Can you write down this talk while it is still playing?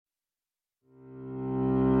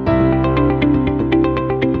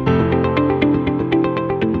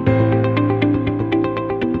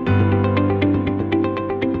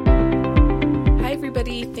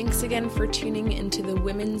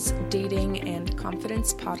and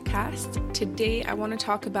Confidence podcast. Today I want to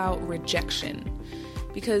talk about rejection,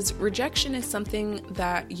 because rejection is something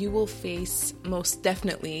that you will face most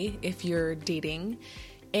definitely if you're dating,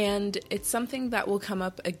 and it's something that will come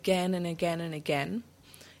up again and again and again.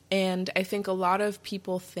 And I think a lot of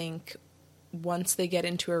people think once they get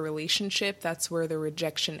into a relationship, that's where the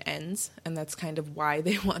rejection ends, and that's kind of why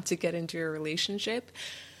they want to get into a relationship.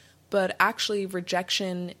 But actually,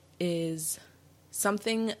 rejection is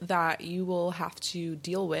something that you will have to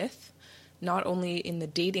deal with, not only in the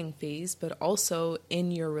dating phase, but also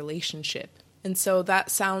in your relationship. And so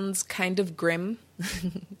that sounds kind of grim,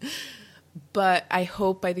 but I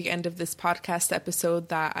hope by the end of this podcast episode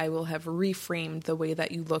that I will have reframed the way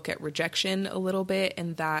that you look at rejection a little bit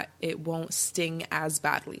and that it won't sting as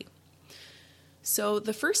badly. So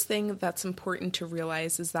the first thing that's important to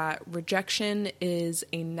realize is that rejection is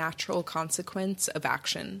a natural consequence of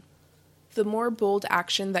action. The more bold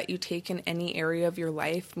action that you take in any area of your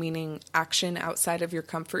life, meaning action outside of your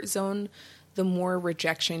comfort zone, the more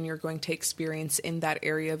rejection you're going to experience in that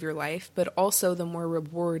area of your life, but also the more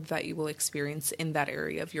reward that you will experience in that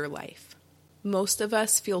area of your life. Most of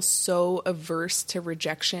us feel so averse to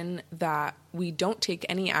rejection that we don't take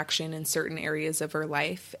any action in certain areas of our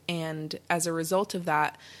life, and as a result of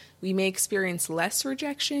that, we may experience less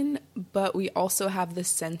rejection, but we also have this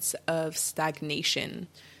sense of stagnation.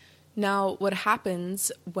 Now, what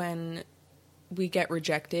happens when we get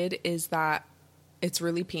rejected is that it's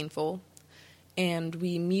really painful, and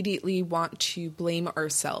we immediately want to blame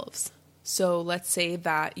ourselves. So let's say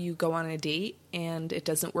that you go on a date and it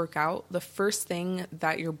doesn't work out. The first thing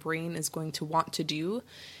that your brain is going to want to do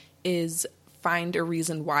is find a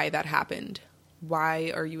reason why that happened.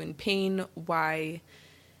 Why are you in pain? Why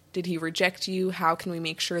did he reject you? How can we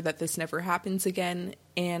make sure that this never happens again?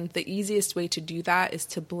 And the easiest way to do that is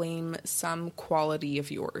to blame some quality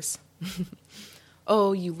of yours.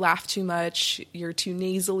 Oh, you laugh too much, you're too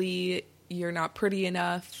nasally, you're not pretty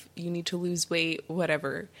enough, you need to lose weight,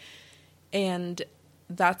 whatever. And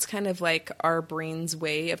that's kind of like our brain's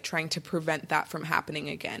way of trying to prevent that from happening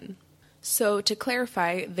again. So to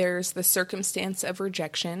clarify, there's the circumstance of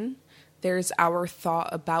rejection, there's our thought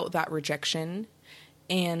about that rejection,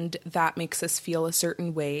 and that makes us feel a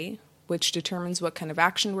certain way, which determines what kind of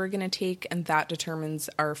action we're going to take, and that determines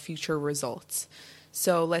our future results.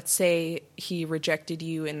 So let's say he rejected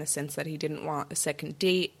you in the sense that he didn't want a second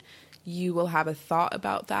date. You will have a thought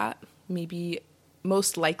about that. Maybe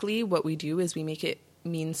most likely what we do is we make it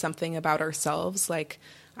mean something about ourselves, like,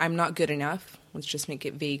 I'm not good enough. Let's just make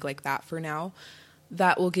it vague like that for now.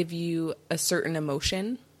 That will give you a certain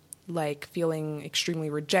emotion, like feeling extremely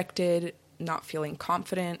rejected, not feeling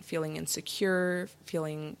confident, feeling insecure,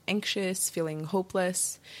 feeling anxious, feeling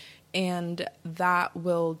hopeless. And that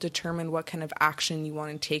will determine what kind of action you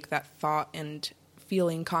want to take, that thought and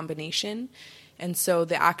feeling combination. And so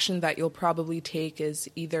the action that you'll probably take is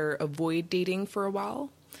either avoid dating for a while,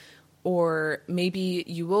 or maybe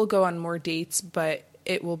you will go on more dates, but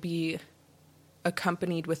it will be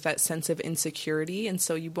accompanied with that sense of insecurity. And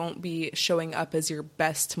so you won't be showing up as your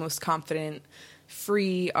best, most confident,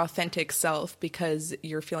 free, authentic self because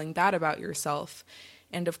you're feeling bad about yourself.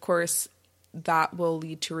 And of course, that will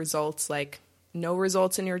lead to results like no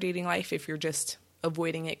results in your dating life if you're just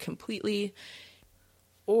avoiding it completely.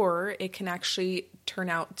 Or it can actually turn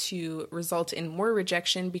out to result in more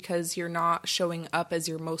rejection because you're not showing up as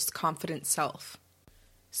your most confident self.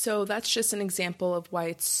 So that's just an example of why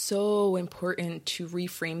it's so important to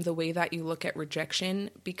reframe the way that you look at rejection,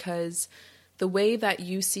 because the way that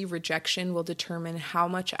you see rejection will determine how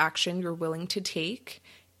much action you're willing to take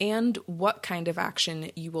and what kind of action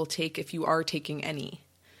you will take if you are taking any.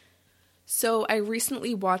 So I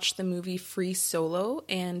recently watched the movie Free Solo,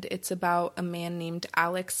 and it's about a man named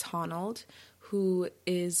Alex Honnold who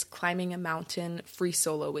is climbing a mountain free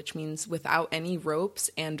solo, which means without any ropes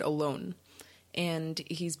and alone. And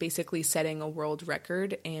he's basically setting a world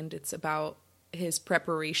record, and it's about his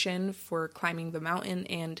preparation for climbing the mountain,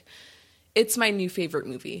 and it's my new favorite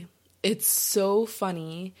movie. It's so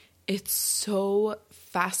funny, it's so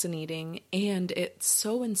fascinating, and it's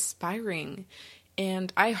so inspiring.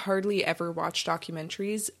 And I hardly ever watch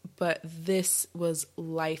documentaries, but this was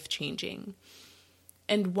life-changing.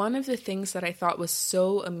 And one of the things that I thought was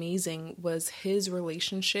so amazing was his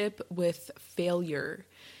relationship with failure.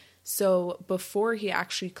 So before he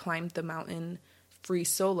actually climbed the mountain free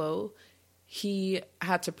solo, he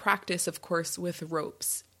had to practice, of course, with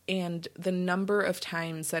ropes. And the number of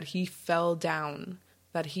times that he fell down,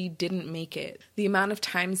 that he didn't make it, the amount of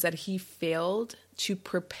times that he failed to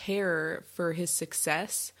prepare for his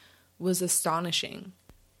success was astonishing.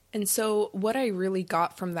 And so what I really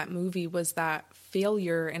got from that movie was that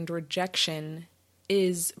failure and rejection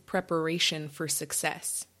is preparation for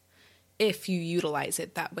success if you utilize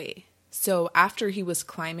it that way. So after he was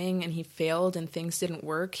climbing and he failed and things didn't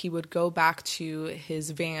work, he would go back to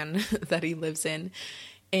his van that he lives in,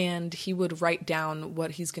 and he would write down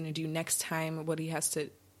what he's going to do next time, what he has to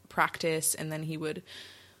practice, and then he would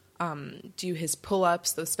do his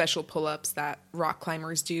pull-ups, those special pull-ups that rock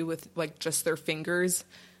climbers do with like just their fingers.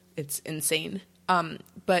 It's insane.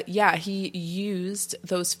 But yeah, he used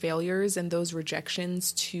those failures and those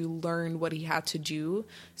rejections to learn what he had to do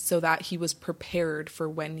so that he was prepared for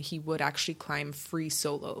when he would actually climb free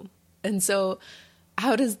solo. And so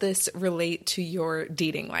how does this relate to your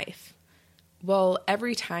dating life? Well,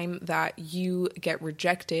 every time that you get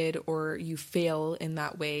rejected or you fail in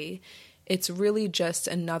that way, it's really just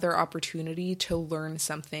another opportunity to learn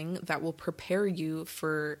something that will prepare you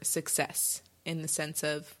for success in the sense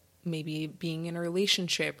of maybe being in a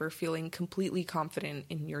relationship or feeling completely confident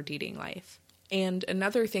in your dating life. And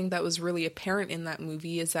another thing that was really apparent in that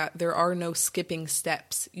movie is that there are no skipping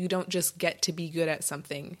steps. You don't just get to be good at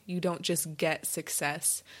something. You don't just get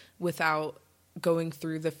success without going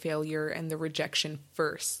through the failure and the rejection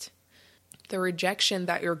first. The rejection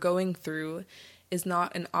that you're going through is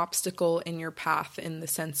not an obstacle in your path in the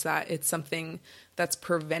sense that it's something that's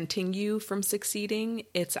preventing you from succeeding.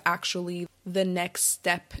 It's actually the next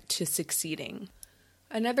step to succeeding.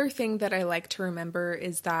 Another thing that I like to remember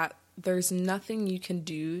is that there's nothing you can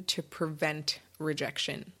do to prevent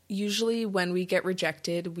rejection. Usually when we get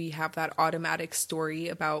rejected, we have that automatic story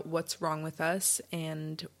about what's wrong with us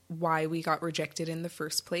and why we got rejected in the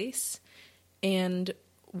first place. And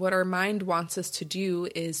what our mind wants us to do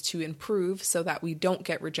is to improve so that we don't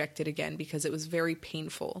get rejected again because it was very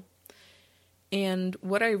painful. And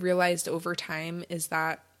what I realized over time is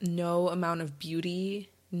that no amount of beauty,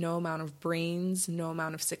 no amount of brains, no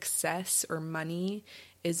amount of success or money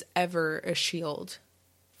is ever a shield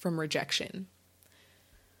from rejection.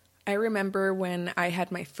 I remember when I had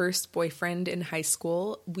my first boyfriend in high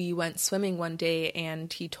school, we went swimming one day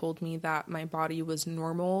and he told me that my body was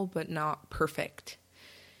normal but not perfect.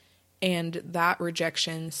 And that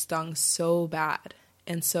rejection stung so bad.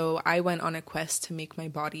 And so I went on a quest to make my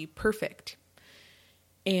body perfect.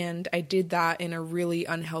 And I did that in a really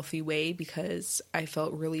unhealthy way because I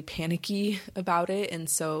felt really panicky about it. And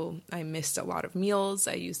so I missed a lot of meals.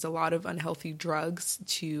 I used a lot of unhealthy drugs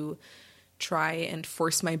to try and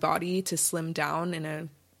force my body to slim down in an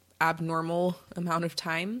abnormal amount of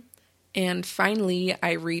time. And finally,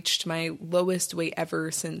 I reached my lowest weight ever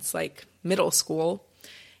since like middle school.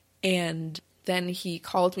 And then he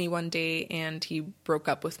called me one day and he broke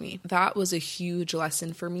up with me. That was a huge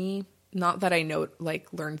lesson for me. Not that I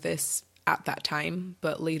learned this at that time,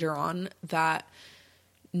 but later on, that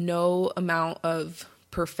no amount of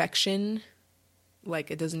perfection,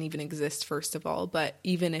 it doesn't even exist, first of all, but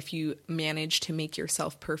even if you manage to make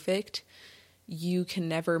yourself perfect, you can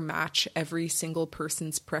never match every single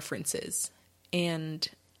person's preferences. And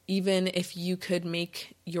even if you could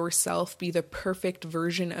make yourself be the perfect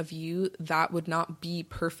version of you, that would not be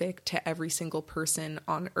perfect to every single person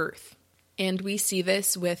on earth. And we see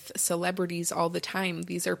this with celebrities all the time.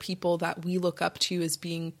 These are people that we look up to as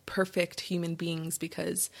being perfect human beings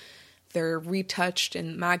because they're retouched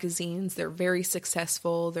in magazines, they're very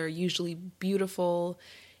successful, they're usually beautiful,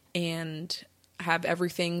 and have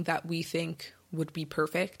everything that we think would be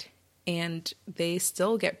perfect. And they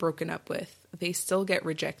still get broken up with. They still get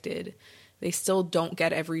rejected. They still don't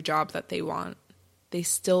get every job that they want. They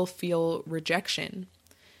still feel rejection.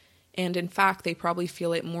 And in fact, they probably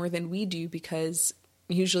feel it more than we do because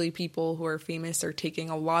usually people who are famous are taking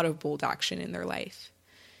a lot of bold action in their life.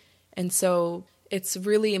 And so it's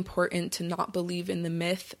really important to not believe in the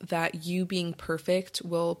myth that you being perfect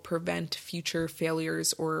will prevent future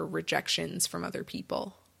failures or rejections from other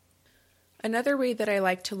people. Another way that I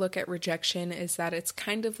like to look at rejection is that it's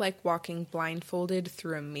kind of like walking blindfolded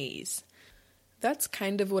through a maze. That's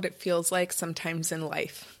kind of what it feels like sometimes in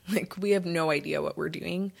life. We have no idea what we're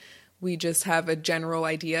doing. We just have a general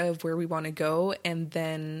idea of where we want to go, and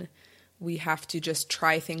then we have to just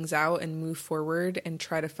try things out and move forward and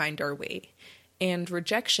try to find our way. And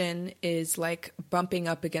rejection is like bumping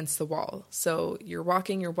up against the wall. So you're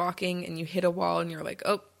walking, and you hit a wall, and you're like,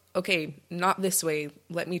 oh, okay, not this way.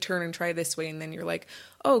 Let me turn and try this way. And then you're like,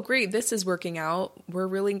 oh, great, this is working out. We're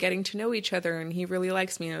really getting to know each other, and he really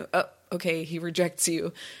likes me. Oh, okay, he rejects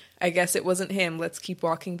you. I guess it wasn't him. Let's keep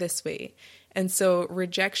walking this way. And so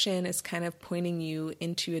rejection is kind of pointing you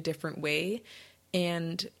into a different way.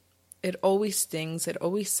 And it always stings. It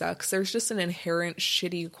always sucks. There's just an inherent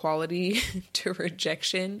shitty quality to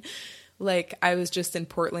rejection. Like, I was just in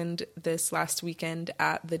Portland this last weekend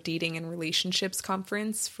at the Dating and Relationships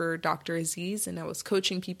Conference for Dr. Aziz, and I was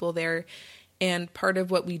coaching people there. And part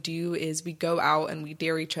of what we do is we go out and we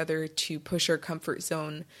dare each other to push our comfort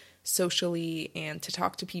zone socially and to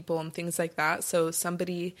talk to people and things like that. So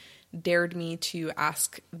somebody dared me to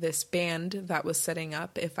ask this band that was setting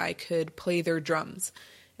up if I could play their drums.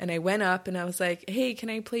 And I went up and I was like, hey,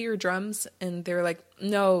 can I play your drums? And they're like,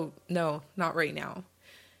 no, not right now.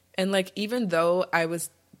 And like, even though I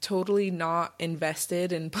was totally not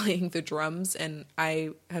invested in playing the drums and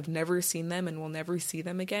I have never seen them and will never see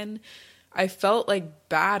them again, I felt like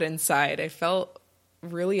bad inside. I felt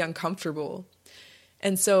really uncomfortable.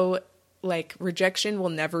 And so like, rejection will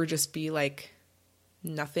never just be like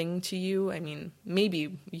nothing to you. I mean,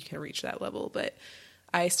 maybe you can reach that level, but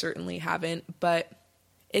I certainly haven't. But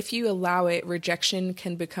if you allow it, rejection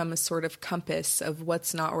can become a sort of compass of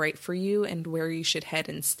what's not right for you and where you should head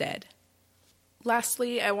instead.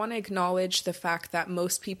 Lastly, I want to acknowledge the fact that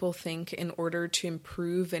most people think in order to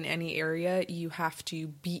improve in any area, you have to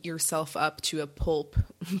beat yourself up to a pulp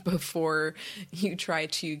before you try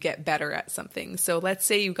to get better at something. So let's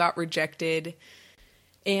say you got rejected,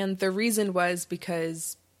 and the reason was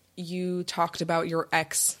because you talked about your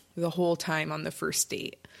ex the whole time on the first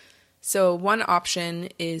date. So one option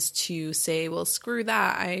is to say, well, screw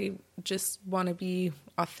that. I just want to be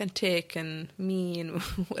authentic and me and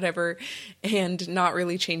whatever, and not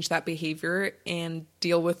really change that behavior and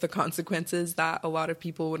deal with the consequences that a lot of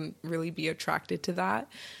people wouldn't really be attracted to that.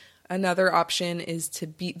 Another option is to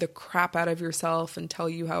beat the crap out of yourself and tell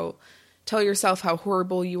yourself how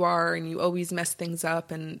horrible you are and you always mess things up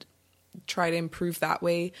and try to improve that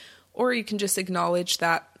way. Or you can just acknowledge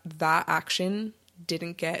that action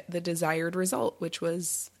didn't get the desired result, which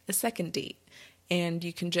was a second date, and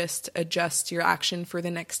you can just adjust your action for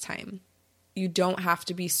the next time. You don't have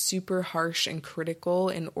to be super harsh and critical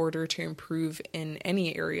in order to improve in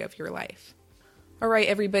any area of your life. All right,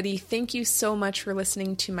 everybody, thank you so much for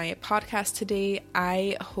listening to my podcast today.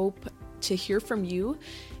 I hope to hear from you.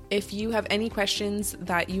 If you have any questions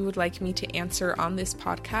that you would like me to answer on this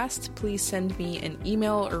podcast, please send me an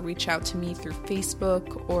email or reach out to me through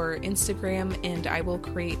Facebook or Instagram, and I will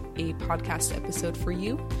create a podcast episode for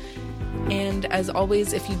you. And as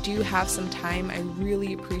always, if you do have some time, I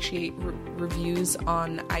really appreciate reviews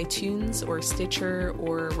on iTunes or Stitcher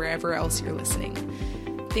or wherever else you're listening.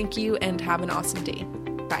 Thank you and have an awesome day.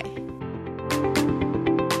 Bye.